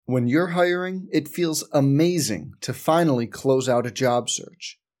When you're hiring, it feels amazing to finally close out a job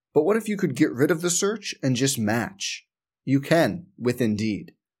search. But what if you could get rid of the search and just match? You can with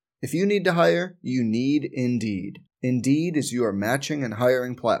Indeed. If you need to hire, you need Indeed. Indeed is your matching and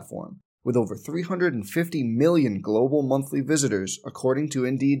hiring platform. With over 350 million global monthly visitors, according to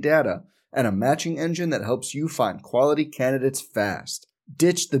Indeed data, and a matching engine that helps you find quality candidates fast.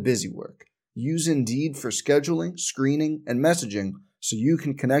 Ditch the busy work. Use Indeed for scheduling, screening, and messaging so you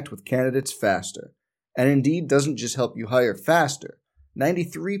can connect with candidates faster. And Indeed doesn't just help you hire faster.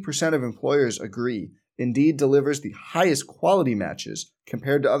 93% of employers agree Indeed delivers the highest quality matches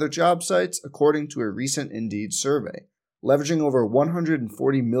compared to other job sites, according to a recent Indeed survey. Leveraging over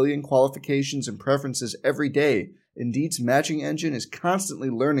 140 million qualifications and preferences every day, Indeed's matching engine is constantly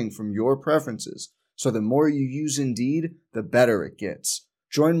learning from your preferences, so the more you use Indeed, the better it gets.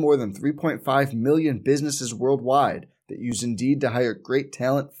 Join more than 3.5 million businesses worldwide that use Indeed to hire great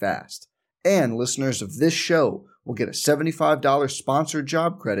talent fast. And listeners of this show will get a $75 sponsored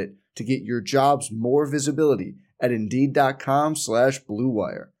job credit to get your jobs more visibility at Indeed.com/Blue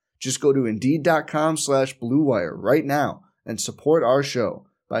Wire. Just go to Indeed.com/Blue Wire right now and support our show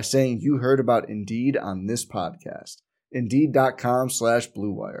by saying you heard about Indeed on this podcast.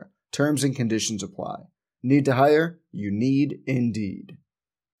 Indeed.com/Blue Wire. Terms and conditions apply. Need to hire? You need Indeed.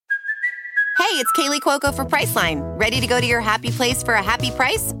 Hey, it's Kaylee Cuoco for Priceline. Ready to go to your happy place for a happy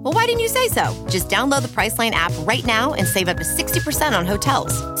price? Well, why didn't you say so? Just download the Priceline app right now and save up to 60% on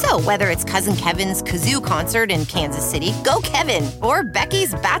hotels. So whether it's Cousin Kevin's Kazoo Concert in Kansas City, go Kevin, or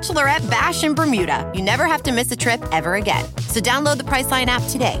Becky's Bachelorette Bash in Bermuda, you never have to miss a trip ever again. So download the Priceline app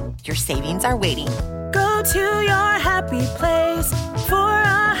today. Your savings are waiting. Go to your happy place for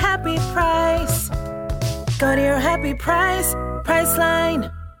a happy price. Go to your happy price,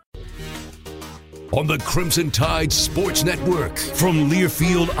 Priceline. On the Crimson Tide Sports Network from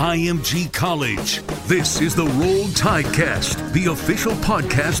Learfield IMG College, this is the Roll Tidecast, the official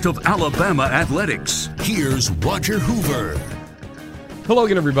podcast of Alabama Athletics. Here's Roger Hoover. Hello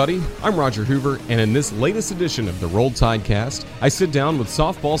again, everybody. I'm Roger Hoover, and in this latest edition of the Roll Tidecast, I sit down with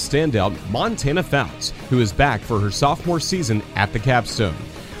softball standout Montana Fouts, who is back for her sophomore season at the Capstone.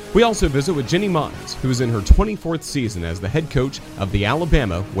 We also visit with Jenny Mines, who is in her 24th season as the head coach of the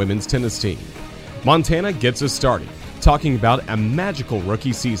Alabama women's tennis team. Montana gets us started, talking about a magical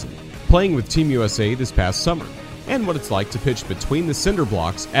rookie season, playing with Team USA this past summer, and what it's like to pitch between the cinder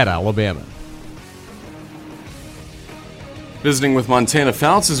blocks at Alabama. Visiting with Montana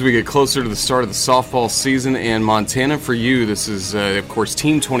Fouts as we get closer to the start of the softball season. And Montana, for you, this is, of course,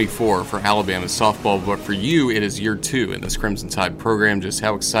 Team 24 for Alabama's softball, but for you, it is year 2 in this Crimson Tide program. Just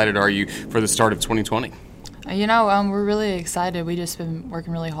how excited are you for the start of 2020? We're really excited. We've just been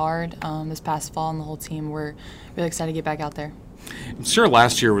working really hard this past fall, and the whole team, we're really excited to get back out there. I'm sure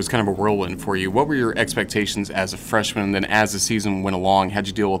last year was kind of a whirlwind for you. What were your expectations as a freshman, and then as the season went along, how'd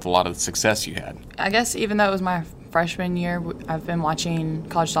you deal with a lot of the success you had? I guess even though it was my freshman year, I've been watching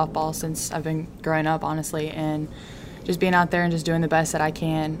college softball since I've been growing up, honestly, and just being out there and just doing the best that I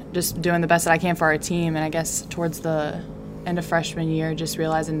can, for our team. And I guess towards the end of freshman year, just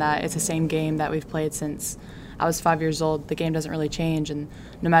realizing that it's the same game that we've played since I was 5 years old. The game doesn't really change, and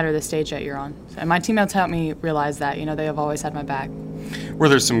no matter the stage that you're on. And my teammates helped me realize that. They have always had my back. Were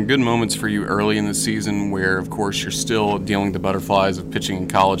there some good moments for you early in the season where, of course, you're still dealing with the butterflies of pitching in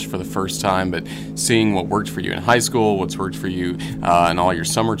college for the first time, but seeing what worked for you in high school, what's worked for you in all your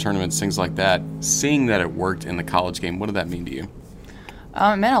summer tournaments, things like that, seeing that it worked in the college game, what did that mean to you?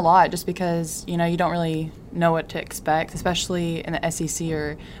 It meant a lot, just because, you don't really know what to expect, especially in the SEC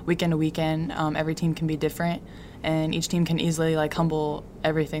or weekend to weekend. Every team can be different, and each team can easily humble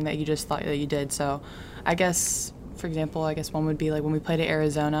everything that you just thought that you did. So I guess, for example, one would be when we played at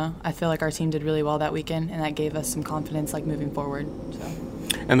Arizona. I feel like our team did really well that weekend, and that gave us some confidence moving forward. So.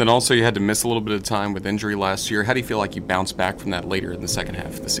 And then also you had to miss a little bit of time with injury last year. How do you feel like you bounced back from that later in the second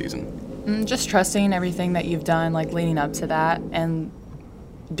half of the season? Just trusting everything that you've done, leading up to that, and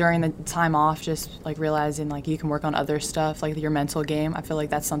during the time off, just realizing you can work on other stuff, your mental game. I feel like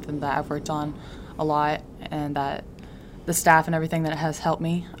that's something that I've worked on a lot, and that the staff and everything that has helped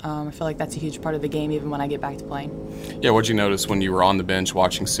me. I feel like that's a huge part of the game, even when I get back to playing. Yeah, what'd you notice when you were on the bench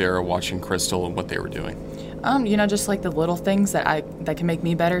watching Sarah, watching Crystal, and what they were doing? Just the little things that can make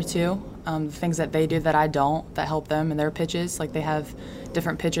me better too. The things that they do that I don't, that help them in their pitches. They have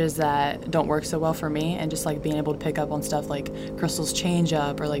different pitches that don't work so well for me, and just being able to pick up on stuff like Crystal's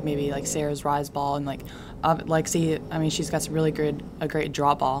changeup, or maybe Sarah's rise ball, and she's got a great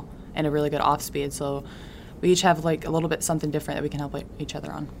drop ball and a really good off speed. So we each have like a little bit something different that we can help each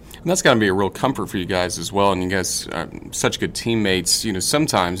other on. And that's got to be a real comfort for you guys as well. And you guys are such good teammates. You know,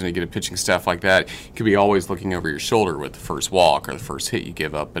 sometimes when you get a pitching staff like that, you could be always looking over your shoulder with the first walk or the first hit you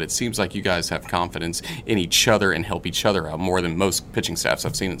give up. But it seems like you guys have confidence in each other and help each other out more than most pitching staffs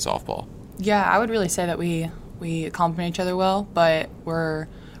I've seen in softball. Yeah, I would really say that we complement each other well, but we're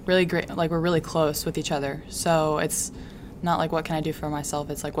really great. Like, we're really close with each other. So it's not like what can I do for myself,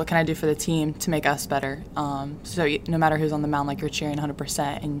 it's like what can I do for the team to make us better. So no matter who's on the mound, like, you're cheering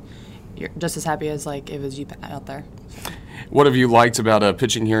 100% and you're just as happy as like it was you out there. What have you liked about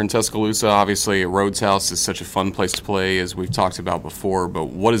pitching here in Tuscaloosa? Obviously, Rhodes House is such a fun place to play, as we've talked about before, but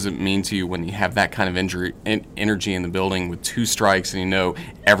what does it mean to you when you have that kind of energy in the building with 2 strikes and you know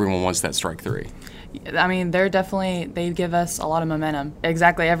everyone wants that strike 3? I mean, they give us a lot of momentum.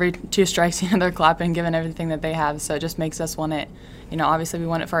 Exactly, every 2 strikes, they're clapping, giving everything that they have, so it just makes us want it. Obviously we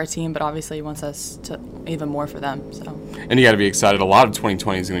want it for our team, but obviously he wants us to even more for them. So. And you got to be excited. A lot of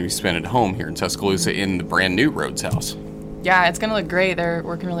 2020 is going to be spent at home here in Tuscaloosa in the brand new Rhodes House. Yeah, it's going to look great. They're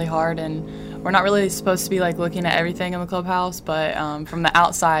working really hard, and we're not really supposed to be like looking at everything in the clubhouse, but from the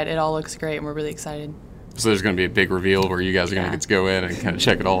outside it all looks great, and we're really excited. So there's going to be a big reveal where you guys are going to get to go in and kind of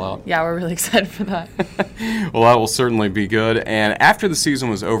check it all out. Yeah, we're really excited for that. Well, that will certainly be good. And after the season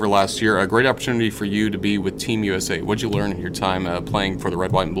was over last year, a great opportunity for you to be with Team USA. What did you learn in your time playing for the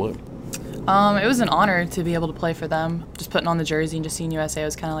Red, White, and Blue? It was an honor to be able to play for them. Just putting on the jersey and just seeing USA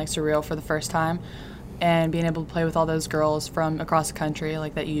was kind of like surreal for the first time. And being able to play with all those girls from across the country,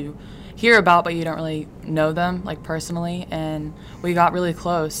 like, that you hear about but you don't really know them like personally, and we got really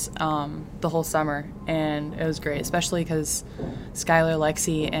close the whole summer, and it was great, especially because Skylar,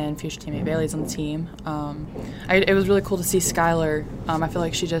 Lexi, and future teammate Bailey's on the team. It was really cool to see Skylar. I feel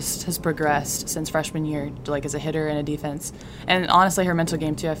like she just has progressed since freshman year, like, as a hitter and a defense, and honestly her mental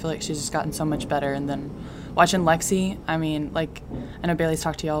game too. I feel like she's just gotten so much better. And then watching Lexi, I mean, like, I know Bailey's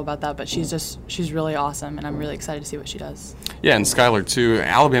talked to y'all about that, but she's really awesome, and I'm really excited to see what she does. Yeah, and Skylar too.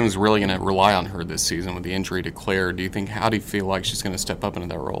 Alabama's really going to rely on her this season with the injury to Claire. How do you feel like she's going to step up into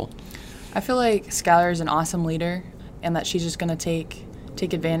that role? I feel like Skylar is an awesome leader, and that she's just going to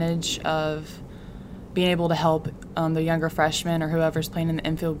take advantage of being able to help the younger freshmen or whoever's playing in the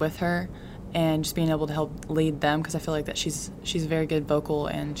infield with her, and just being able to help lead them, because I feel like that she's very good vocal,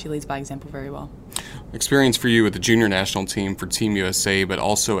 and she leads by example very well. Experience for you with the junior national team for Team USA, but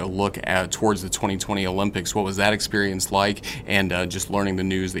also a look towards the 2020 Olympics. What was that experience like? And just learning the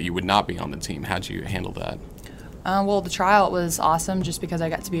news that you would not be on the team. How'd you handle that? Well, the tryout was awesome just because I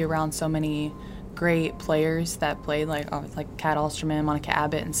got to be around so many great players that played, like Kat Osterman, Monica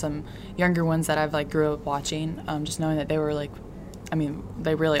Abbott, and some younger ones that I've grew up watching. Just knowing that they were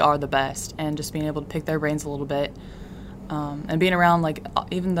they really are the best, and just being able to pick their brains a little bit. And being around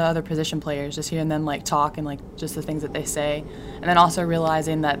even the other position players, just hearing them talk and just the things that they say, and then also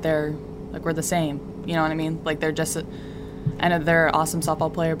realizing that we're the same. You know what I mean? They're just I know they're an awesome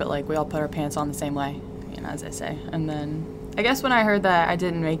softball player, but we all put our pants on the same way, as they say. And then I guess when I heard that I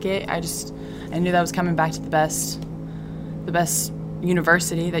didn't make it, I knew that I was coming back to the best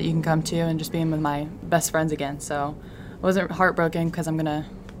university that you can come to, and just being with my best friends again. So I wasn't heartbroken because I'm gonna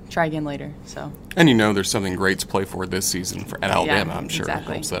try again later. So. And there's something great to play for this season at Alabama. I'm sure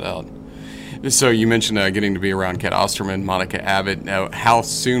exactly. It helps that out. So you mentioned getting to be around Kat Osterman, Monica Abbott. How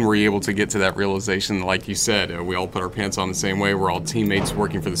soon were you able to get to that realization? Like you said, we all put our pants on the same way. We're all teammates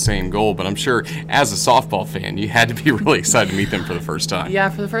working for the same goal. But I'm sure as a softball fan, you had to be really excited to meet them for the first time.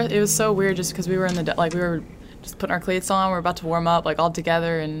 Yeah, it was so weird just because we were we were just putting our cleats on. We were about to warm up all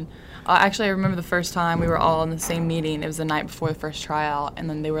together, and actually, I remember the first time we were all in the same meeting. It was the night before the first tryout, and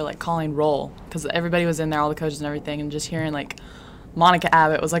then they were calling roll because everybody was in there, all the coaches and everything, and just hearing Monica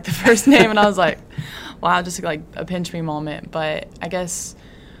Abbott was the first name, and I was like, wow, just a pinch me moment. But I guess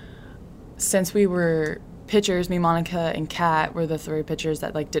since we were pitchers, me, Monica, and Kat were the 3 pitchers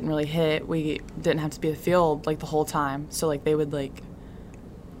that didn't really hit. We didn't have to be in the field the whole time, so they would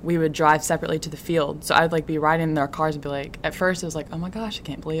we would drive separately to the field. So I'd be riding in their cars and be at first it was oh my gosh, I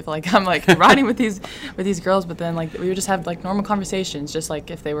can't believe I'm riding with these girls, but then we would just have normal conversations, just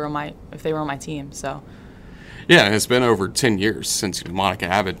if they were on my team. So yeah, it's been over 10 years since Monica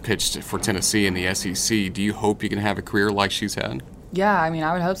Abbott pitched for Tennessee in the SEC. Do you hope you can have a career like she's had? Yeah, I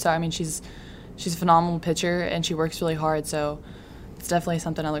would hope so. She's a phenomenal pitcher, and she works really hard, so it's definitely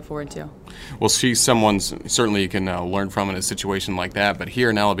something I look forward to. Well, she's someone certainly you can learn from in a situation like that. But here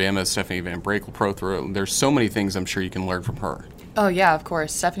in Alabama, Stephanie Van Brakel Prothro, there's so many things I'm sure you can learn from her. Oh, yeah, of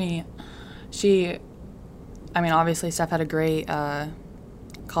course. Stephanie, obviously Steph had a great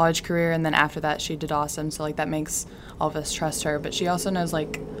college career, and then after that she did awesome. So that makes all of us trust her. But she also knows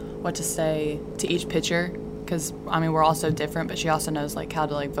what to say to each pitcher because we're all so different, but she also knows like how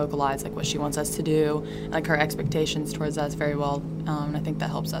to like vocalize like what she wants us to do, like her expectations towards us very well, and I think that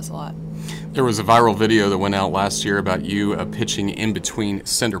helps us a lot. There was a viral video that went out last year about you pitching in between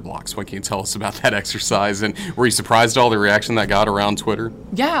cinder blocks. What can you tell us about that exercise? And were you surprised at all the reaction that got around Twitter?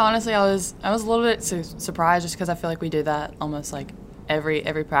 Yeah, honestly, I was a little bit surprised just because I feel like we do that almost like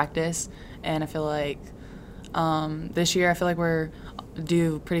every practice, and I feel like this year I feel like we're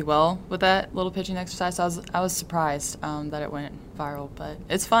do pretty well with that little pitching exercise. So I was surprised that it went viral, but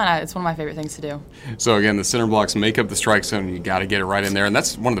it's fun. It's one of my favorite things to do. So again, the center blocks make up the strike zone. You got to get it right in there, and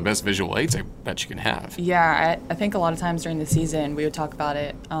that's one of the best visual aids I bet you can have. Yeah, I think a lot of times during the season we would talk about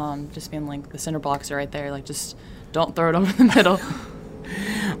it, just being like the center blocks are right there. Like just don't throw it over the middle.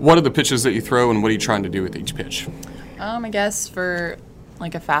 What are the pitches that you throw, and what are you trying to do with each pitch? I guess for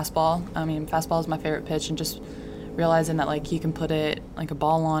like a fastball. Fastball is my favorite pitch, and just realizing that like you can put it like a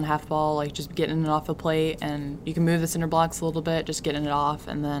ball on, half ball, like just getting it off the plate, and you can move the center blocks a little bit, just getting it off.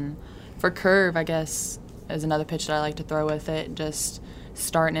 And then for curve, I guess, is another pitch that I like to throw with it, just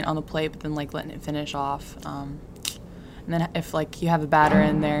starting it on the plate, but then like letting it finish off. And then if like you have a batter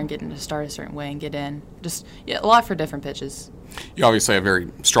in there and getting to start a certain way and get in, just a lot for different pitches. You obviously have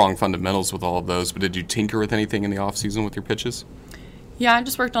very strong fundamentals with all of those, but did you tinker with anything in the off season with your pitches? Yeah, I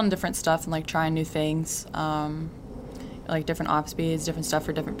just worked on different stuff and like trying new things. Like different off speeds, different stuff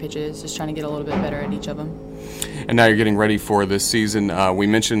for different pitches, just trying to get a little bit better at each of them. And now you're getting ready for this season. We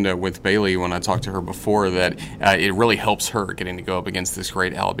mentioned with Bailey when I talked to her before that it really helps her getting to go up against this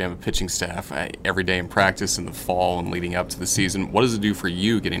great Alabama pitching staff every day in practice in the fall and leading up to the season. What does it do for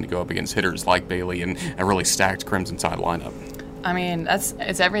you getting to go up against hitters like Bailey and a really stacked Crimson Tide lineup?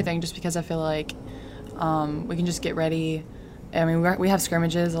 It's everything, just because I feel like we can just get ready. We have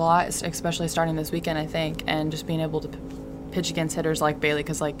scrimmages a lot, especially starting this weekend, I think, and just being able to pitch against hitters like Bailey,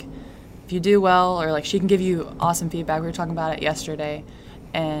 because like if you do well, or like she can give you awesome feedback. We were talking about it yesterday,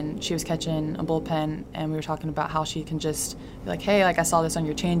 and she was catching a bullpen, and we were talking about how she can just be like, hey, like I saw this on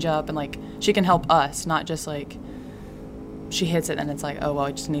your changeup, and like she can help us, not just like she hits it and it's like, oh well,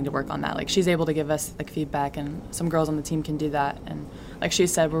 I just need to work on that. Like she's able to give us like feedback, and some girls on the team can do that. And like she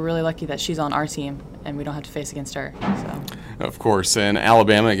said, we're really lucky that she's on our team and we don't have to face against her. So. Of course, and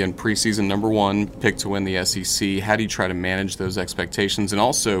Alabama, again, preseason #1 picked to win the SEC. How do you try to manage those expectations and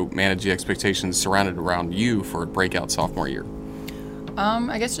also manage the expectations surrounded around you for a breakout sophomore year?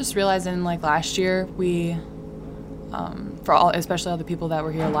 I guess just realizing like last year we, especially all the people that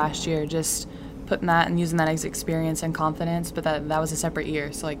were here last year, just putting that and using that as experience and confidence, but that was a separate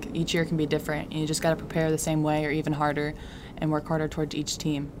year. So like each year can be different, and you just got to prepare the same way or even harder and work harder towards each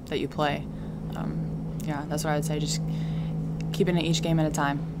team that you play. That's what I would say, just keeping it each game at a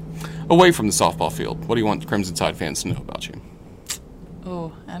time. Away from the softball field, what do you want the Crimson Tide fans to know about you?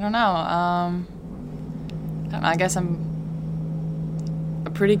 Oh, I don't know. I guess I'm a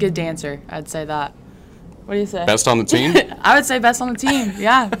pretty good dancer. I'd say that. What do you say? Best on the team? I would say best on the team.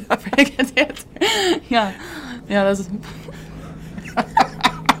 Yeah, pretty good dancer. Yeah, that's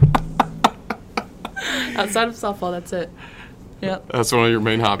outside of softball. That's it. Yep. That's one of your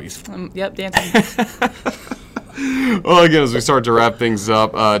main hobbies. Yep, dancing. Well, again, as we start to wrap things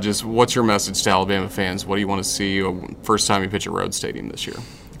up, just what's your message to Alabama fans? What do you want to see first time you pitch at Rhodes Stadium this year?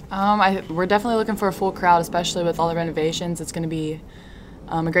 We're definitely looking for a full crowd, especially with all the renovations. It's going to be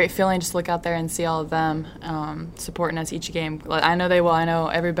a great feeling just to look out there and see all of them supporting us each game. I know they will. I know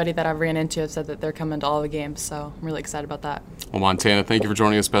everybody that I've ran into have said that they're coming to all the games, so I'm really excited about that. Well, Montana, thank you for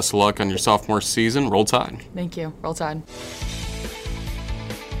joining us. Best of luck on your sophomore season. Roll Tide. Thank you. Roll Tide.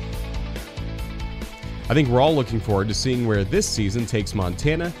 I think we're all looking forward to seeing where this season takes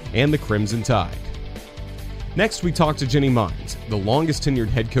Montana and the Crimson Tide. Next, we talk to Jenny Mines, the longest tenured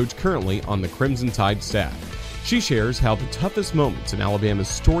head coach currently on the Crimson Tide staff. She shares how the toughest moments in Alabama's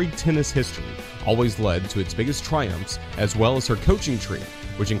storied tennis history always led to its biggest triumphs, as well as her coaching tree,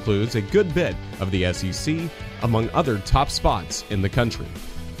 which includes a good bit of the SEC, among other top spots in the country.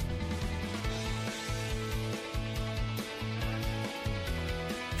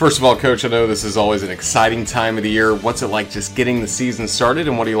 First of all, Coach, I know this is always an exciting time of the year. What's it like just getting the season started,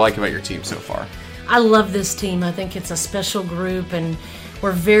 and what do you like about your team so far? I love this team. I think it's a special group, and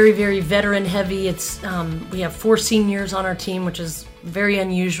we're very, very veteran heavy. It's we have 4 seniors on our team, which is very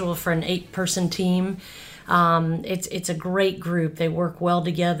unusual for an 8-person team. It's a great group. They work well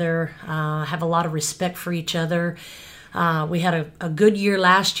together, have a lot of respect for each other. We had a good year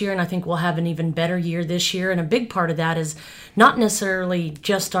last year, and I think we'll have an even better year this year. And a big part of that is not necessarily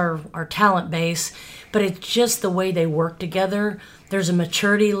just our talent base, but it's just the way they work together. There's a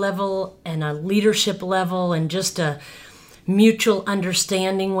maturity level and a leadership level and just a mutual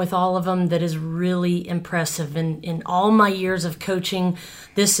understanding with all of them that is really impressive. And in all my years of coaching,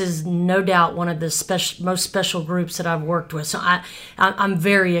 this is no doubt one of the most special groups that I've worked with. So I'm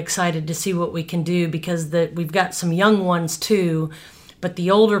very excited to see what we can do, because we've got some young ones too, but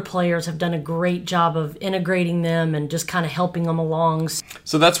the older players have done a great job of integrating them and just kind of helping them along.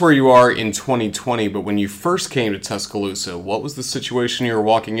 So that's where you are in 2020, but when you first came to Tuscaloosa, what was the situation you were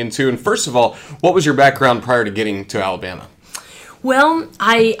walking into? And first of all, what was your background prior to getting to Alabama? Well,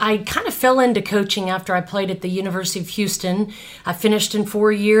 I kind of fell into coaching after I played at the University of Houston. I finished in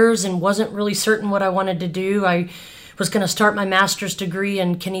 4 years and wasn't really certain what I wanted to do. I was going to start my master's degree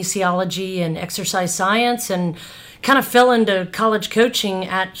in kinesiology and exercise science, and kind of fell into college coaching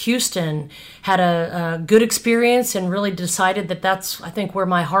at Houston. Had a good experience and really decided that that's, I think, where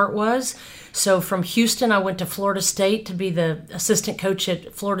my heart was. So from Houston, I went to Florida State to be the assistant coach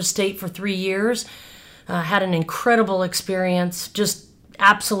at Florida State for 3 years. Had an incredible experience, just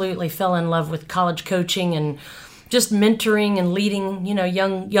absolutely fell in love with college coaching and just mentoring and leading,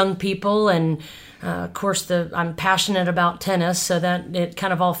 young people. And of course, I'm passionate about tennis, so that it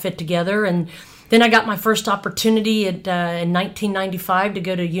kind of all fit together. And then I got my first opportunity in 1995 to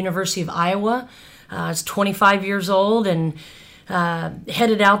go to University of Iowa. I was 25 years old and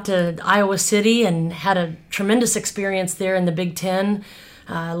headed out to Iowa City and had a tremendous experience there in the Big Ten.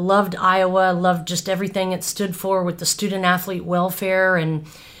 Loved Iowa, loved just everything it stood for with the student-athlete welfare, and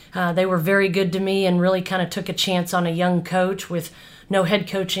they were very good to me and really kind of took a chance on a young coach with no head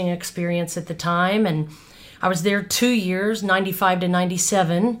coaching experience at the time. And I was there 2 years, 95 to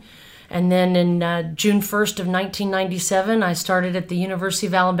 97. And then in June 1st of 1997, I started at the University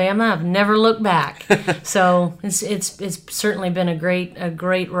of Alabama. I've never looked back. So it's certainly been a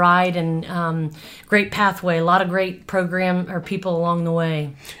great ride and great pathway. A lot of great people along the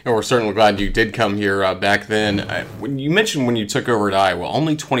way. And we're certainly glad you did come here back then. When you mentioned when you took over at Iowa,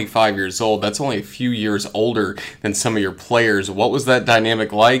 only 25 years old. That's only a few years older than some of your players. What was that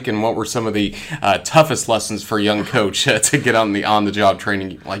dynamic like, and what were some of the toughest lessons for a young coach to get on the job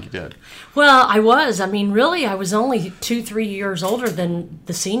training like you did? Well, I was only 2-3 years older than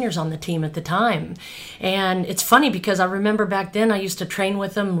the seniors on the team at the time. And it's funny because I remember back then I used to train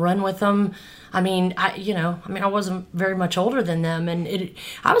with them, run with them. I wasn't very much older than them, and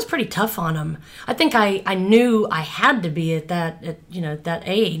I was pretty tough on them. I think I knew I had to be at that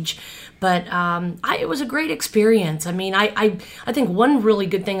age, but it was a great experience. I mean, I think one really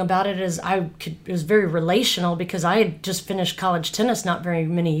good thing about it is it was very relational, because I had just finished college tennis not very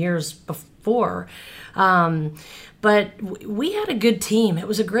many years before. But we had a good team. It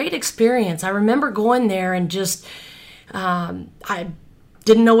was a great experience. I remember going there and just I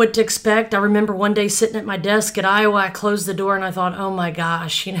didn't know what to expect. I remember one day sitting at my desk at Iowa, I closed the door and I thought, oh my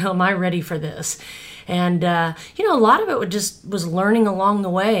gosh, am I ready for this? And, a lot of it was learning along the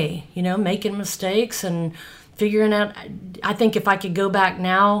way, making mistakes and figuring out. I think if I could go back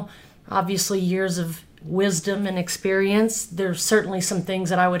now, obviously years of wisdom and experience, there's certainly some things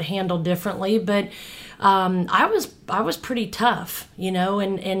that I would handle differently, but I was pretty tough,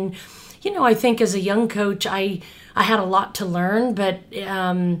 and I think as a young coach, I had a lot to learn, but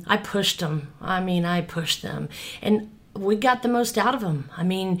I pushed them. I pushed them. And we got the most out of them.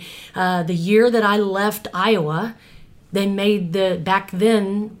 The year that I left Iowa, they made back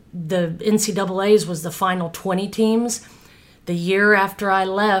then, the NCAA's was the final 20 teams. The year after I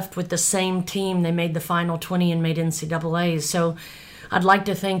left with the same team, they made the final 20 and made NCAA's. So I'd like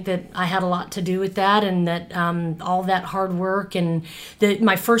to think that I had a lot to do with that, and that all that hard work, and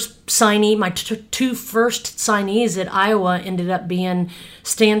my first signee, my two first signees at Iowa ended up being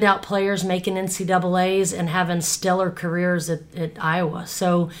standout players, making NCAA's and having stellar careers at Iowa.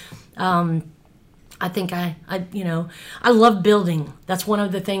 So I think I love building. That's one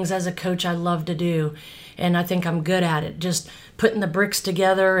of the things as a coach I love to do, and I think I'm good at it. Just putting the bricks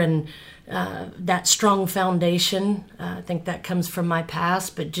together and that strong foundation. I think that comes from my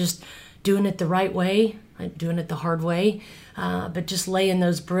past, but just doing it the right way, doing it the hard way, but just laying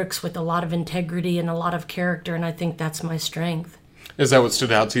those bricks with a lot of integrity and a lot of character, and I think that's my strength. Is that what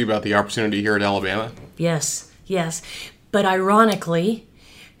stood out to you about the opportunity here at Alabama? Yes. But ironically,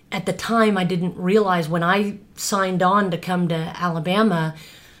 at the time, I didn't realize when I signed on to come to Alabama,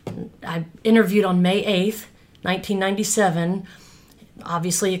 I interviewed on May 8th, 1997,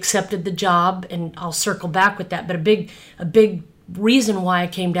 obviously accepted the job, and I'll circle back with that. But a big reason why I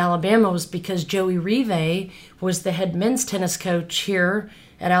came to Alabama was because Joey Rive was the head men's tennis coach here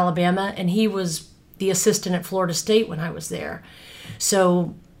at Alabama, and he was the assistant at Florida State when I was there.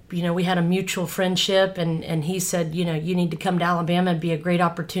 So we had a mutual friendship, and he said, you need to come to Alabama. It'd be a great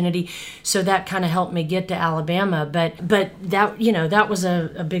opportunity. So that kind of helped me get to Alabama. But that, that was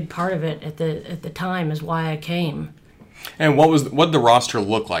a big part of it at the time, is why I came. And what did the roster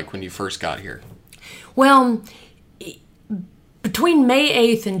look like when you first got here? Well, between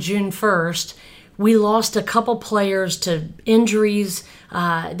May 8th and June 1st, we lost a couple players to injuries.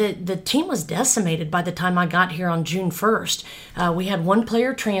 The team was decimated by the time I got here on June 1st. We had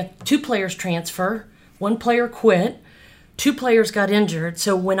two players transfer, one player quit, two players got injured.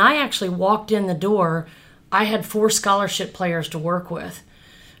 So when I actually walked in the door, I had 4 scholarship players to work with.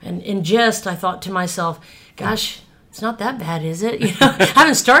 And in jest, I thought to myself, gosh, it's not that bad, is it? I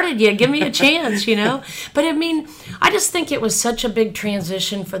haven't started yet. Give me a chance, But I just think it was such a big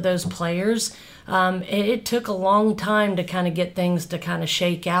transition for those players. It took a long time to kind of get things to kind of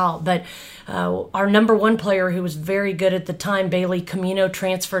shake out. But our number 1 player, who was very good at the time, Bailey Camino,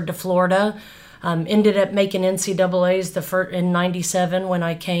 transferred to Florida. Ended up making NCAAs in '97 when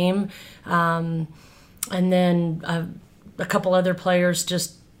I came. And then a couple other players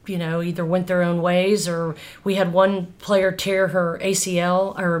just either went their own ways, or we had one player tear her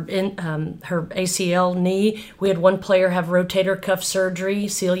ACL her ACL knee. We had one player have rotator cuff surgery,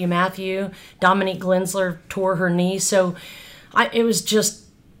 Celia Matthew. Dominique Glensler tore her knee. So it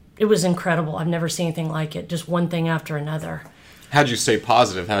was incredible. I've never seen anything like it, just one thing after another. How'd you stay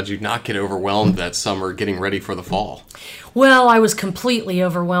positive? How'd you not get overwhelmed that summer getting ready for the fall? Well, I was completely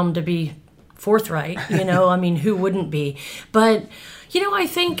overwhelmed, to be forthright. Who wouldn't be? But I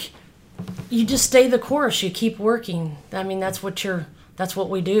think you just stay the course. You keep working. That's what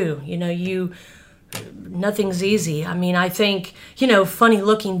we do. Nothing's easy. I think, funny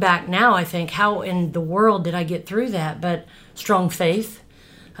looking back now, I think, how in the world did I get through that? But strong faith,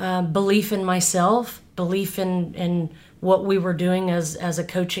 belief in myself, belief in what we were doing as a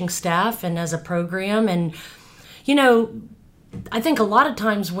coaching staff and as a program. And, I think a lot of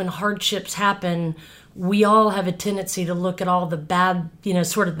times when hardships happen, we all have a tendency to look at all the bad,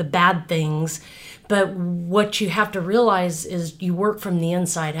 sort of the bad things. But what you have to realize is you work from the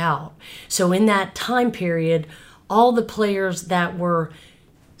inside out. So in that time period, all the players that were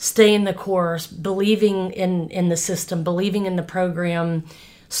staying the course, believing in the system, believing in the program,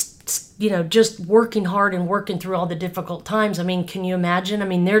 just working hard and working through all the difficult times. Can you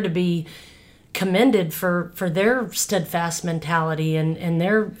imagine? They're to be commended for their steadfast mentality and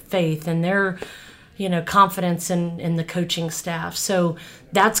their faith and their confidence in the coaching staff. So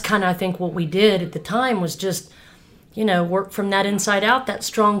that's kind of, I think, what we did at the time was just, work from that inside out, that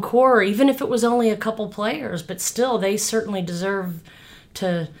strong core, even if it was only a couple players, but still they certainly deserved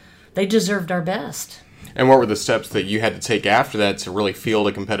our best. And what were the steps that you had to take after that to really field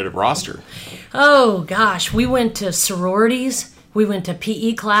a competitive roster? Oh, gosh. We went to sororities. We went to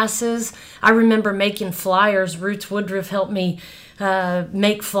PE classes. I remember making flyers. Roots Woodruff helped me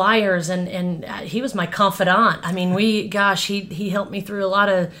make flyers, and he was my confidant. He helped me through a lot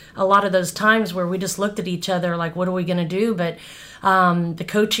of those times where we just looked at each other like, what are we going to do? But the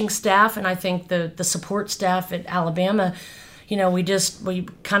coaching staff and I think the support staff at Alabama, we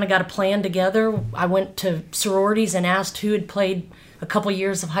kind of got a plan together. I went to sororities and asked who had played a couple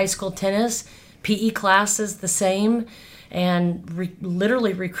years of high school tennis, PE classes the same, and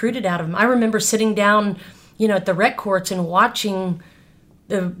literally recruited out of them. I remember sitting down, at the rec courts and watching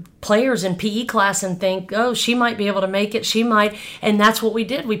the players in PE class and think, oh, she might be able to make it, she might. And that's what we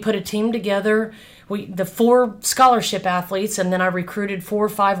did. We put a team together, the 4 scholarship athletes, and then I recruited 4 or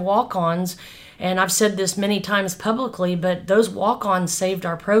 5 walk-ons. And I've said this many times publicly, but those walk-ons saved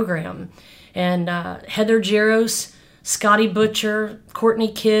our program. And Heather Jaros, Scotty Butcher,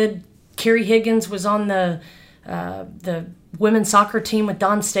 Courtney Kidd, Carrie Higgins was on the women's soccer team with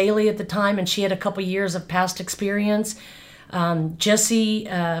Don Staley at the time, and she had a couple years of past experience. Jessie,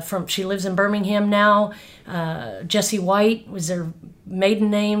 she lives in Birmingham now. Jessie White was her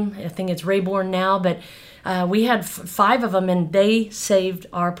maiden name. I think it's Rayborn now, but we had 5 of them, and they saved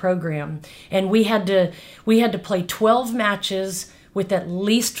our program. And we had to play 12 matches with at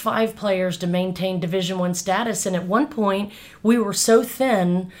least 5 players to maintain Division I status. And at one point, we were so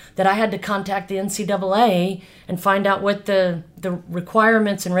thin that I had to contact the NCAA and find out what the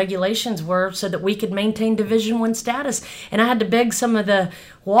requirements and regulations were so that we could maintain Division I status. And I had to beg some of the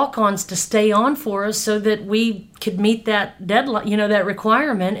walk-ons to stay on for us so that we could meet that deadline, that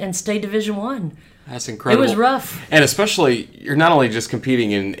requirement, and stay Division I. That's incredible. It was rough. And especially, you're not only just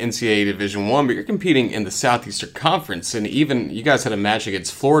competing in NCAA Division I, but you're competing in the Southeastern Conference. And even, you guys had a match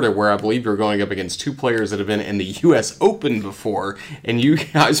against Florida where I believe you were going up against 2 players that have been in the U.S. Open before. And you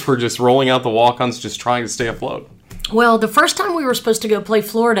guys were just rolling out the walk-ons, just trying to stay afloat. Well, the first time we were supposed to go play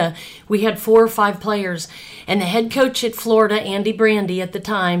Florida, we had 4 or 5 players. And the head coach at Florida, Andy Brandy at the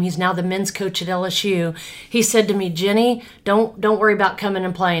time, he's now the men's coach at LSU, he said to me, Jenny, don't worry about coming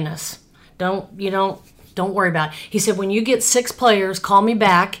and playing us. Don't worry about it. He said, when you get 6 players, call me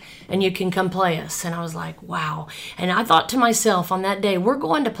back and you can come play us. And I was like, wow. And I thought to myself on that day, we're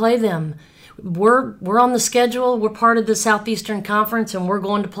going to play them. We're on the schedule. We're part of the Southeastern Conference, and we're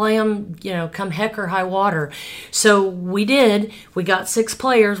going to play them, come heck or high water. So we did. We got 6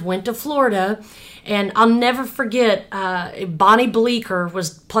 players, went to Florida, and I'll never forget, Bonnie Bleeker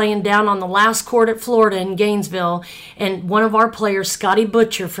was playing down on the last court at Florida in Gainesville, and one of our players, Scotty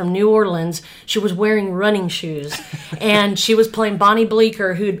Butcher from New Orleans, she was wearing running shoes, and she was playing Bonnie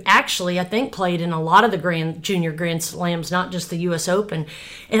Bleeker, who'd actually, I think, played in a lot of the junior Grand Slams, not just the U.S. Open.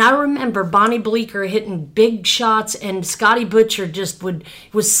 And I remember Bonnie Bleeker hitting big shots, and Scotty Butcher just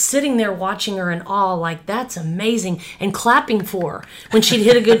was sitting there watching her in awe, like, that's amazing, and clapping for her when she'd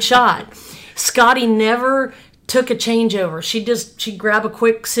hit a good shot. Scotty never took a changeover. She'd grab a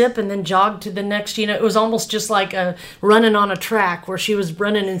quick sip and then jog to the next, it was almost just like running on a track where she was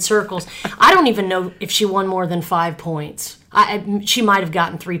running in circles. I don't even know if she won more than 5 points. She might have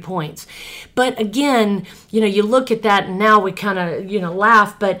gotten 3 points. But again, you look at that and now we kind of,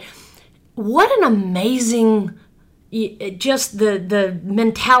 laugh, but what an amazing, just the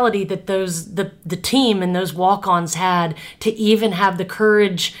mentality that the team and those walk-ons had to even have the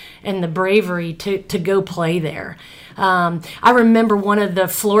courage and the bravery to go play there. I remember one of the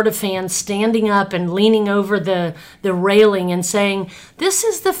Florida fans standing up and leaning over the railing and saying, "This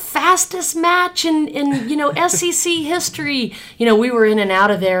is the fastest match in SEC history." We were in and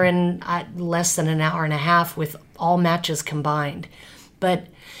out of there in less than an hour and a half with all matches combined. But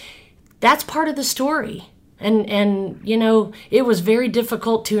that's part of the story. And it was very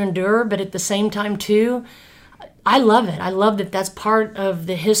difficult to endure, but at the same time, too, I love it. I love that that's part of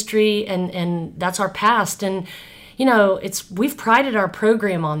the history and that's our past. And, we've prided our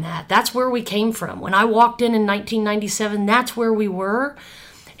program on that. That's where we came from. When I walked in 1997, that's where we were.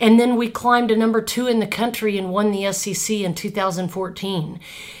 And then we climbed to number 2 in the country and won the SEC in 2014.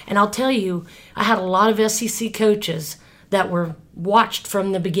 And I'll tell you, I had a lot of SEC coaches that were watched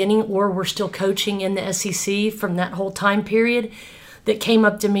from the beginning or were still coaching in the SEC from that whole time period that came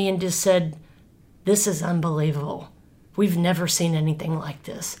up to me and just said, "This is unbelievable. We've never seen anything like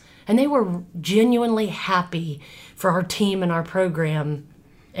this." And they were genuinely happy for our team and our program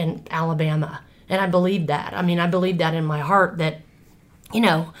in Alabama. And I believe that. I believe that in my heart that,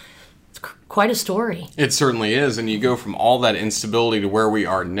 it's quite a story. It certainly is. And you go from all that instability to where we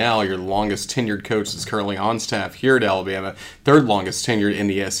are now. Your longest tenured coach is currently on staff here at Alabama, 3rd longest tenured in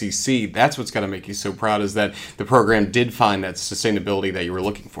the SEC. That's what's got to make you so proud, is that the program did find that sustainability that you were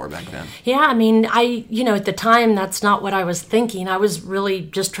looking for back then. Yeah, at the time, that's not what I was thinking. I was really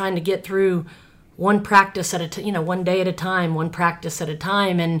just trying to get through one practice at a time, one day at a time, one practice at a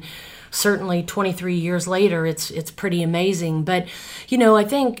time. And certainly 23 years later, it's pretty amazing. But, I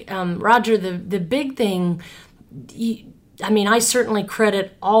think, Roger, the big thing, I certainly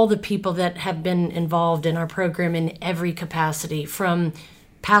credit all the people that have been involved in our program in every capacity, from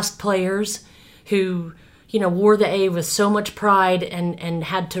past players who, wore the A with so much pride and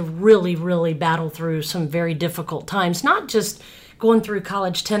had to really, really battle through some very difficult times, not just going through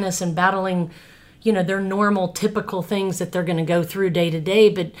college tennis and battling, their normal, typical things that they're going to go through day to day,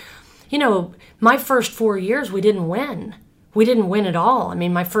 but my first 4 years, we didn't win. We didn't win at all.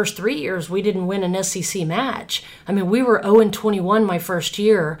 My first 3 years, we didn't win an SEC match. We were 0-21 my first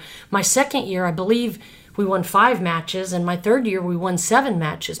year. My second year, I believe we won 5 matches, and my third year, we won 7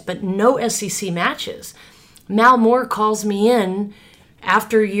 matches, but no SEC matches. Mal Moore calls me in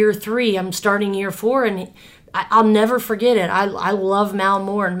after year 3. I'm starting year 4, and I'll never forget it. I love Mal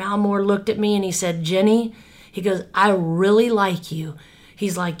Moore, and Mal Moore looked at me and he said, "Jenny," he goes, "I really like you."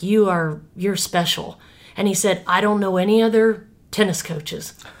 He's like, "You're special." And he said, "I don't know any other tennis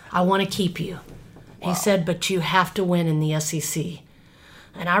coaches. I want to keep you." Wow. He said, "But you have to win in the SEC."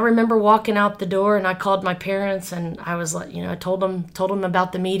 And I remember walking out the door, and I called my parents, and I was like, I told them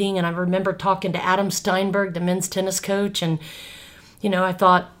about the meeting, and I remember talking to Adam Steinberg, the men's tennis coach, and I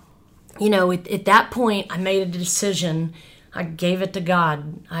thought, at that point, I made a decision. I gave it to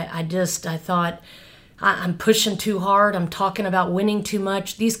God. I thought, I'm pushing too hard. I'm talking about winning too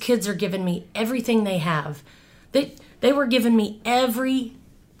much. These kids are giving me everything they have. They were giving me every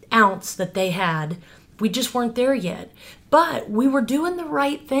ounce that they had. We just weren't there yet. But we were doing the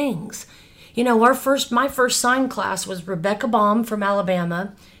right things. My first sign class was Rebecca Baum from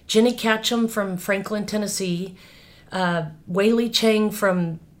Alabama, Jenny Catchum from Franklin, Tennessee, Whaley Chang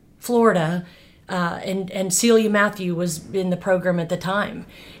from Florida, And Celia Matthew was in the program at the time.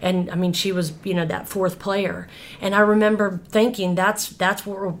 And I mean, she was, that fourth player. And I remember thinking that's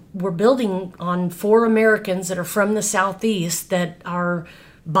what we're building on, 4 Americans that are from the Southeast that are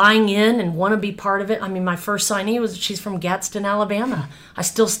buying in and want to be part of it. I mean, my first signee she's from Gadsden, Alabama. I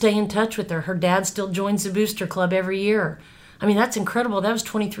still stay in touch with her. Her dad still joins the Booster Club every year. I mean, that's incredible. That was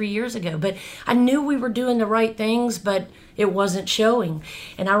 23 years ago. But I knew we were doing the right things, but it wasn't showing.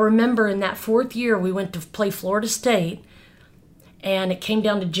 And I remember in that 4th year, we went to play Florida State, and it came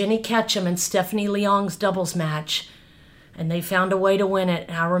down to Jenny Ketchum and Stephanie Leong's doubles match, and they found a way to win it.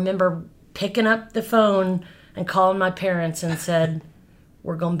 And I remember picking up the phone and calling my parents and said,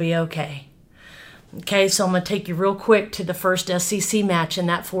 we're going to be okay. Okay, so I'm going to take you real quick to the first SEC match in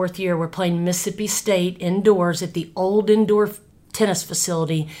that 4th year. We're playing Mississippi State indoors at the old indoor tennis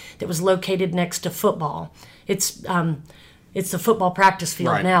facility that was located next to football. It's the football practice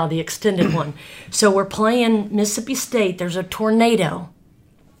field now, the extended one. So we're playing Mississippi State. There's a tornado.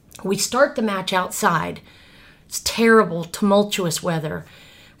 We start the match outside. It's terrible, tumultuous weather.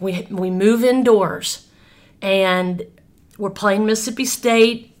 We move indoors, and we're playing Mississippi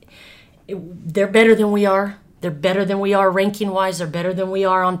State. They're better than we are. They're better than we are ranking-wise. They're better than we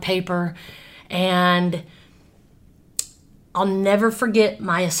are on paper. And I'll never forget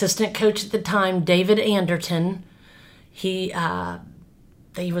my assistant coach at the time, David Anderton. He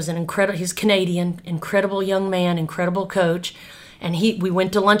was he's Canadian, incredible young man, incredible coach. And we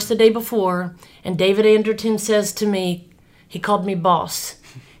went to lunch the day before, and David Anderton says to me, he called me boss.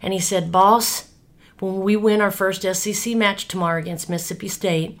 And he said, boss, when we win our first SEC match tomorrow against Mississippi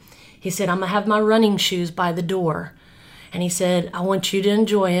State, he said, I'm going to have my running shoes by the door. And he said, I want you to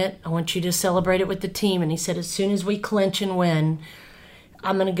enjoy it. I want you to celebrate it with the team. And he said, as soon as we clinch and win,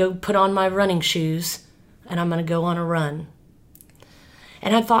 I'm going to go put on my running shoes and I'm going to go on a run.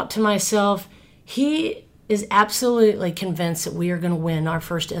 And I thought to myself, he is absolutely convinced that we are going to win our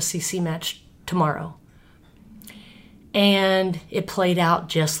first SEC match tomorrow. And it played out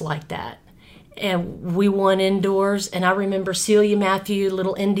just like that. And we won indoors, and I remember Celia Matthew,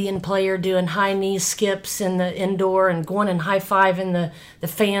 little Indian player, doing high knee skips in the indoor and going and high-fiving the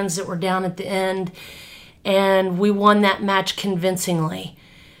fans that were down at the end. And we won that match convincingly.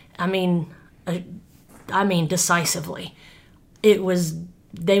 I mean decisively.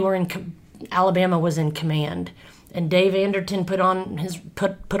 Alabama was in command. And Dave Anderton put on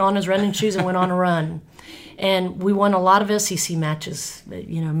his running shoes and went on a run. And we won a lot of SEC matches,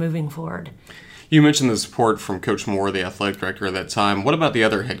 moving forward. You mentioned the support from Coach Moore, the athletic director at that time. What about the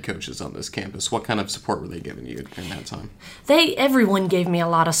other head coaches on this campus? What kind of support were they giving you in that time? Everyone gave me a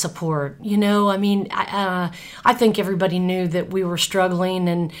lot of support. I think everybody knew that we were struggling,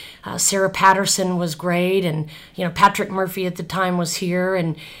 and Sarah Patterson was great, and Patrick Murphy at the time was here,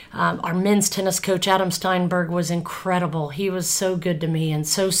 and our men's tennis coach Adam Steinberg was incredible. He was so good to me and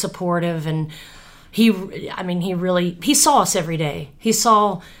so supportive, and he saw us every day. He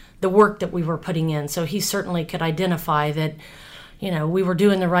saw the work that we were putting in. So he certainly could identify that, we were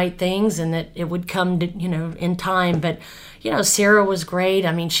doing the right things and that it would come to, in time. But, Sarah was great.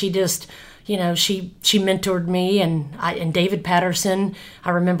 I mean, she just, she mentored me and David Patterson. I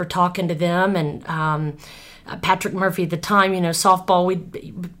remember talking to them, and Patrick Murphy at the time,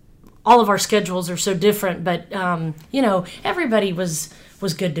 softball, all of our schedules are so different, but, everybody was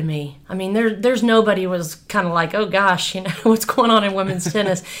good to me. I mean, there's nobody was kind of like, oh gosh, what's going on in women's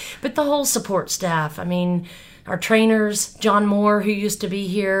tennis. But the whole support staff, I mean, our trainers, John Moore, who used to be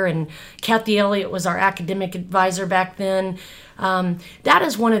here, and Kathy Elliott was our academic advisor back then. That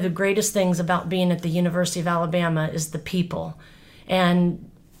is one of the greatest things about being at the University of Alabama is the people. And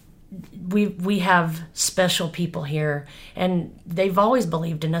we have special people here, and they've always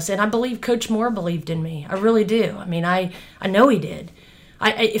believed in us. And I believe Coach Moore believed in me. I really do. I mean, I know he did.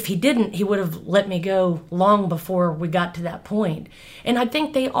 If he didn't, he would have let me go long before we got to that point. And I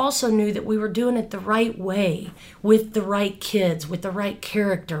think they also knew that we were doing it the right way, with the right kids, with the right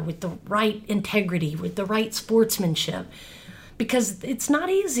character, with the right integrity, with the right sportsmanship. Because it's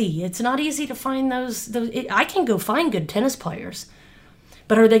not easy. It's not easy to find those. I can go find good tennis players.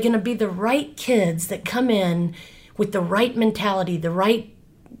 But are they going to be the right kids that come in with the right mentality, the right,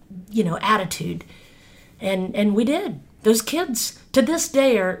 attitude? And we did. Those kids, to this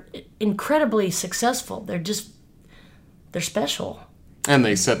day, are incredibly successful. They're special. And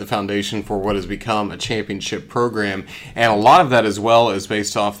they set the foundation for what has become a championship program. And a lot of that as well is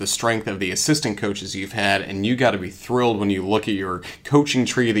based off the strength of the assistant coaches you've had. And you got to be thrilled when you look at your coaching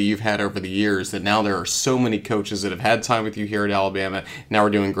tree that you've had over the years, that now there are so many coaches that have had time with you here at Alabama. Now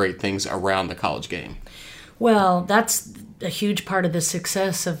we're doing great things around the college game. Well, that's a huge part of the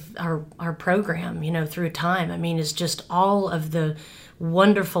success of our program, through time. I mean, it's just all of the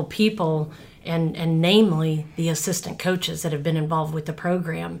wonderful people and namely the assistant coaches that have been involved with the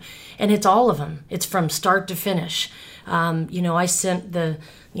program. And it's all of them. It's from start to finish. I sent the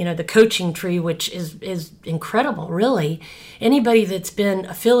coaching tree, which is incredible, really. Anybody that's been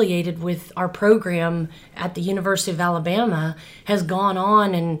affiliated with our program at the University of Alabama has gone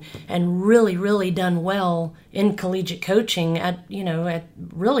on and really, really done well in collegiate coaching at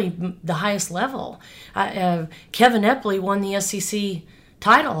really the highest level. Kevin Epley won the SEC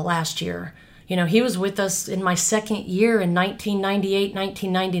title last year. He was with us in my second year in 1998,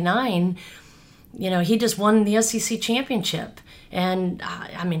 1999. He just won the SEC championship. And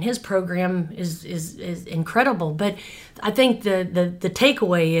his program is incredible. But I think the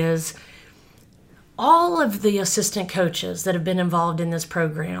takeaway is all of the assistant coaches that have been involved in this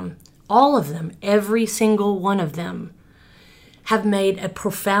program, all of them, every single one of them, have made a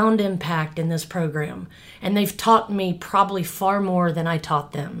profound impact in this program. And they've taught me probably far more than I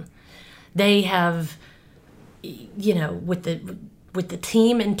taught them. They have, with the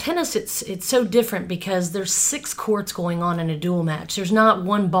team in tennis, it's so different because there's 6 courts going on in a dual match. There's not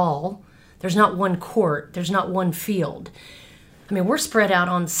one ball, there's not one court, there's not one field. I mean, we're spread out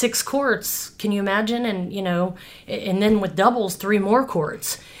on 6 courts. Can you imagine? And and then with doubles, 3 more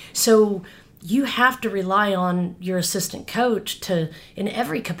courts. So you have to rely on your assistant coach to, in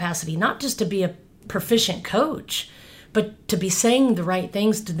every capacity, not just to be a proficient coach, but to be saying the right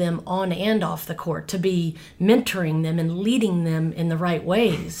things to them on and off the court, to be mentoring them and leading them in the right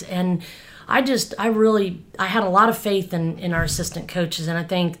ways. And I had a lot of faith in our assistant coaches, and I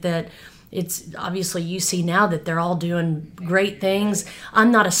think that it's obviously you see now that they're all doing great things.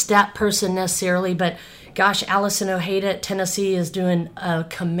 I'm not a stat person necessarily, but gosh, Allison Ojeda at Tennessee is doing a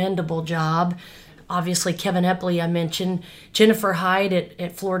commendable job. Obviously, Kevin Epley, I mentioned. Jennifer Hyde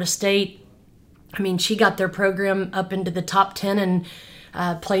at Florida State. I mean, she got their program up into the top 10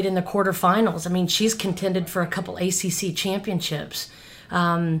 and played in the quarterfinals. I mean, she's contended for a couple ACC championships.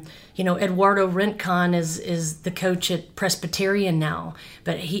 Eduardo Rincon is the coach at Presbyterian now,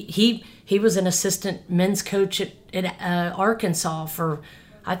 but he was an assistant men's coach at Arkansas for,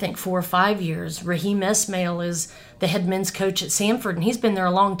 I think, 4 or 5 years. Raheem Esmail is the head men's coach at Samford, and he's been there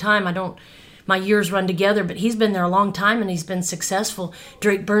a long time. My years run together, but he's been there a long time and he's been successful.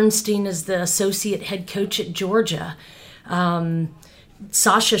 Drake Bernstein is the associate head coach at Georgia.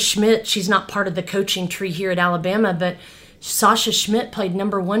 Sasha Schmidt, she's not part of the coaching tree here at Alabama, but Sasha Schmidt played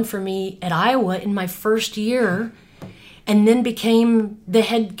number 1 for me at Iowa in my first year and then became the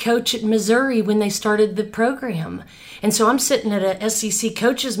head coach at Missouri when they started the program. And so I'm sitting at a SEC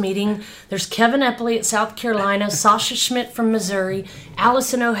coaches meeting. There's Kevin Epley at South Carolina, Sasha Schmidt from Missouri,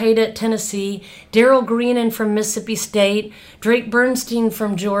 Allison Ojeda at Tennessee, Daryl Greenan from Mississippi State, Drake Bernstein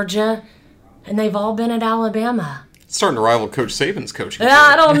from Georgia, and they've all been at Alabama. It's starting to rival Coach Saban's coaching.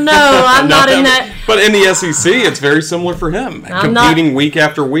 I don't know. I'm not in that. But in the SEC, it's very similar for him, competing week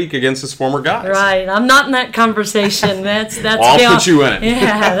after week against his former guys. Right. I'm not in that conversation. That's I'll beyond, put you in it.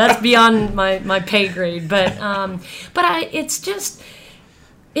 Yeah, that's beyond my pay grade. But it's just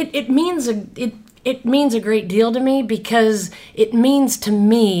it means a great deal to me because it means to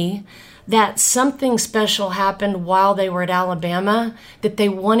me that something special happened while they were at Alabama, that they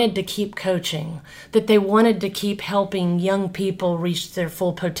wanted to keep coaching, that they wanted to keep helping young people reach their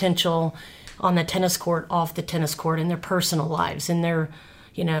full potential on the tennis court, off the tennis court, in their personal lives, in their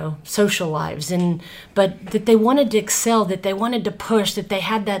social lives, but that they wanted to excel, that they wanted to push, that they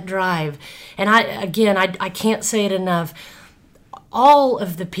had that drive. And I can't say it enough. All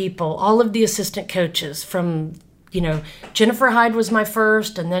of the people, all of the assistant coaches from Jennifer Hyde was my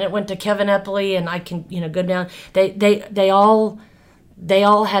first, and then it went to Kevin Epley, and I can, go down. They all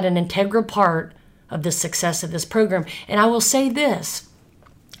had an integral part of the success of this program. And I will say this,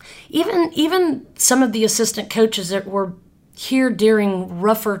 even some of the assistant coaches that were here during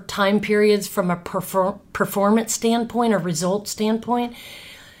rougher time periods from a performance standpoint or result standpoint,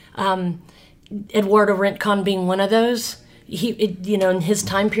 Eduardo Rincon being one of those, in his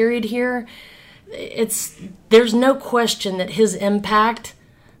time period here, there's no question that his impact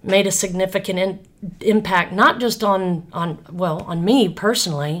made a significant impact, not just on me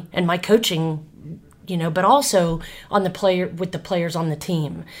personally and my coaching, but also on with the players on the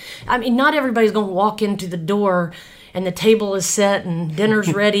team. I mean, not everybody's going to walk into the door and the table is set and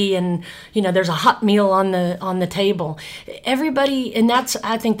dinner's ready and there's a hot meal on the table. Everybody, and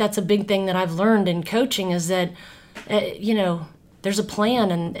I think that's a big thing that I've learned in coaching is that there's a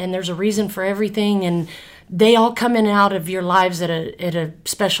plan and there's a reason for everything, and they all come in and out of your lives at a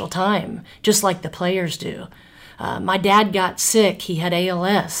special time, just like the players do. My dad got sick. He had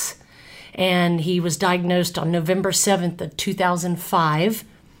ALS, and he was diagnosed on November 7th of 2005,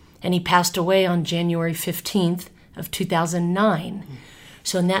 and he passed away on January 15th of 2009.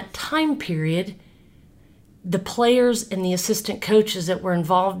 So in that time period, the players and the assistant coaches that were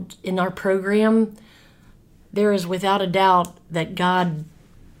involved in our program, there is without a doubt that God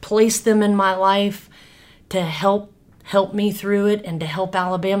placed them in my life to help me through it and to help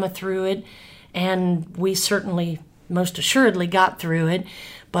Alabama through it. And we certainly, most assuredly, got through it.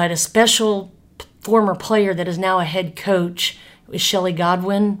 But a special former player that is now a head coach is Shelly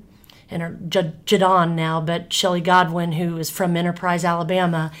Godwin, and her Jadon now, but Shelly Godwin, who is from Enterprise,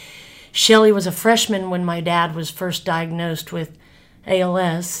 Alabama. Shelly was a freshman when my dad was first diagnosed with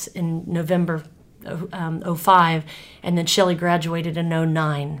ALS in November 05, and then Shelly graduated in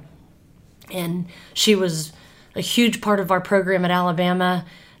 09. And she was a huge part of our program at Alabama,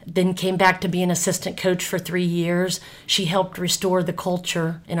 then came back to be an assistant coach for 3 years. She helped restore the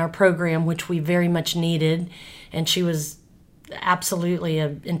culture in our program, which we very much needed, and she was absolutely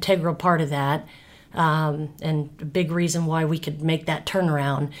an integral part of that, and a big reason why we could make that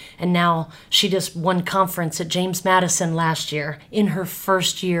turnaround. And now she just won conference at James Madison last year in her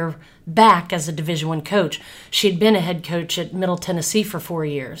first year back as a Division I coach. She had been a head coach at Middle Tennessee for 4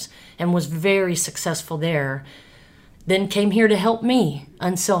 years and was very successful there. Then came here to help me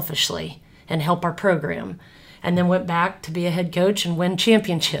unselfishly and help our program, and then went back to be a head coach and win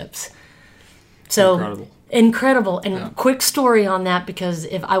championships. So incredible. And quick story on that, because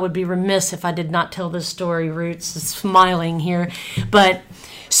if I would be remiss if I did not tell this story. Roots is smiling here. But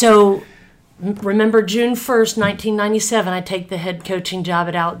so remember June 1st, 1997, I take the head coaching job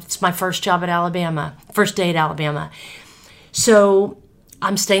it's my first job at Alabama, first day at Alabama. So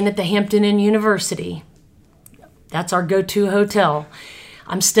I'm staying at the Hampton Inn University. That's our go-to hotel.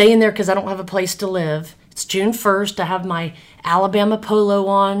 I'm staying there because I don't have a place to live. It's June 1st. I have my Alabama polo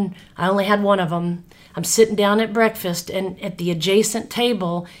on. I only had one of them. I'm sitting down at breakfast, and at the adjacent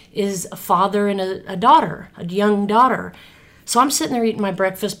table is a father and a daughter, a young daughter. So I'm sitting there eating my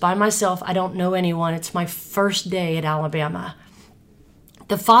breakfast by myself. I don't know anyone. It's my first day at Alabama.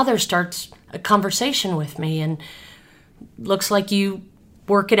 The father starts a conversation with me, and looks like you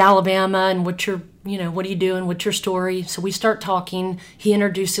work at Alabama, and what are you doing? What's your story? So we start talking. He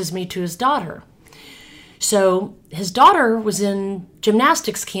introduces me to his daughter. So his daughter was in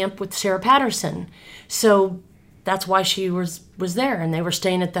gymnastics camp with Sarah Patterson. So that's why she was there, and they were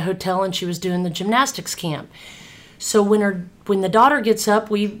staying at the hotel, and she was doing the gymnastics camp. So when the daughter gets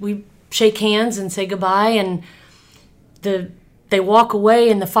up, we shake hands and say goodbye, and they walk away,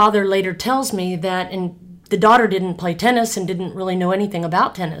 and the father later tells me that the daughter didn't play tennis and didn't really know anything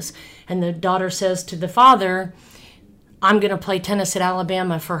about tennis. And the daughter says to the father, "I'm going to play tennis at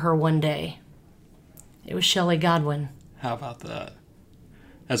Alabama for her one day." It was Shelly Godwin. How about that?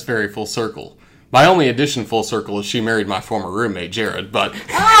 That's very full circle. My only addition full circle is she married my former roommate, Jared, but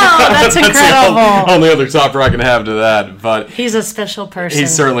that's incredible. The only other topper I can have to that. But he's a special person. He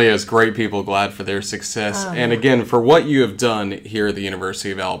certainly is. Great people, glad for their success. And again, for what you have done here at the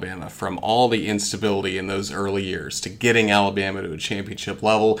University of Alabama, from all the instability in those early years to getting Alabama to a championship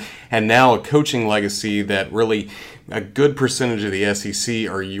level, and now a coaching legacy that really a good percentage of the SEC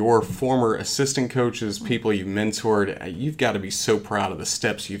are your former assistant coaches, people you've mentored. You've got to be so proud of the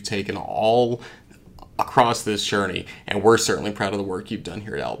steps you've taken all across this journey, and we're certainly proud of the work you've done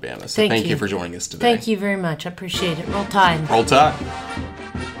here at Alabama. So thank you for joining us today. Thank you very much. I appreciate it. Roll Tide. Roll Tide.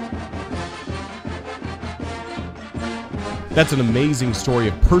 That's an amazing story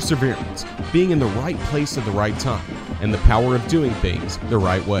of perseverance, being in the right place at the right time, and the power of doing things the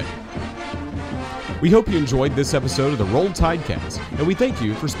right way. We hope you enjoyed this episode of the Roll Tidecast, and we thank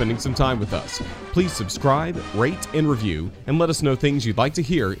you for spending some time with us. Please subscribe, rate, and review, and let us know things you'd like to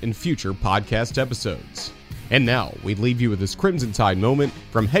hear in future podcast episodes. And now, we leave you with this Crimson Tide moment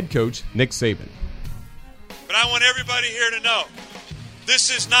from head coach Nick Saban. But I want everybody here to know, this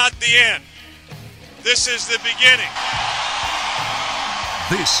is not the end. This is the beginning.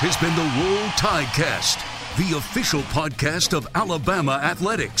 This has been the Roll Tidecast, the official podcast of Alabama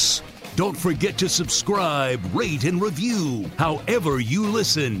Athletics. Don't forget to subscribe, rate, and review however you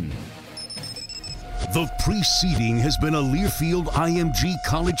listen. The preceding has been a Learfield IMG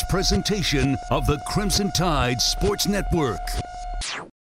College presentation of the Crimson Tide Sports Network.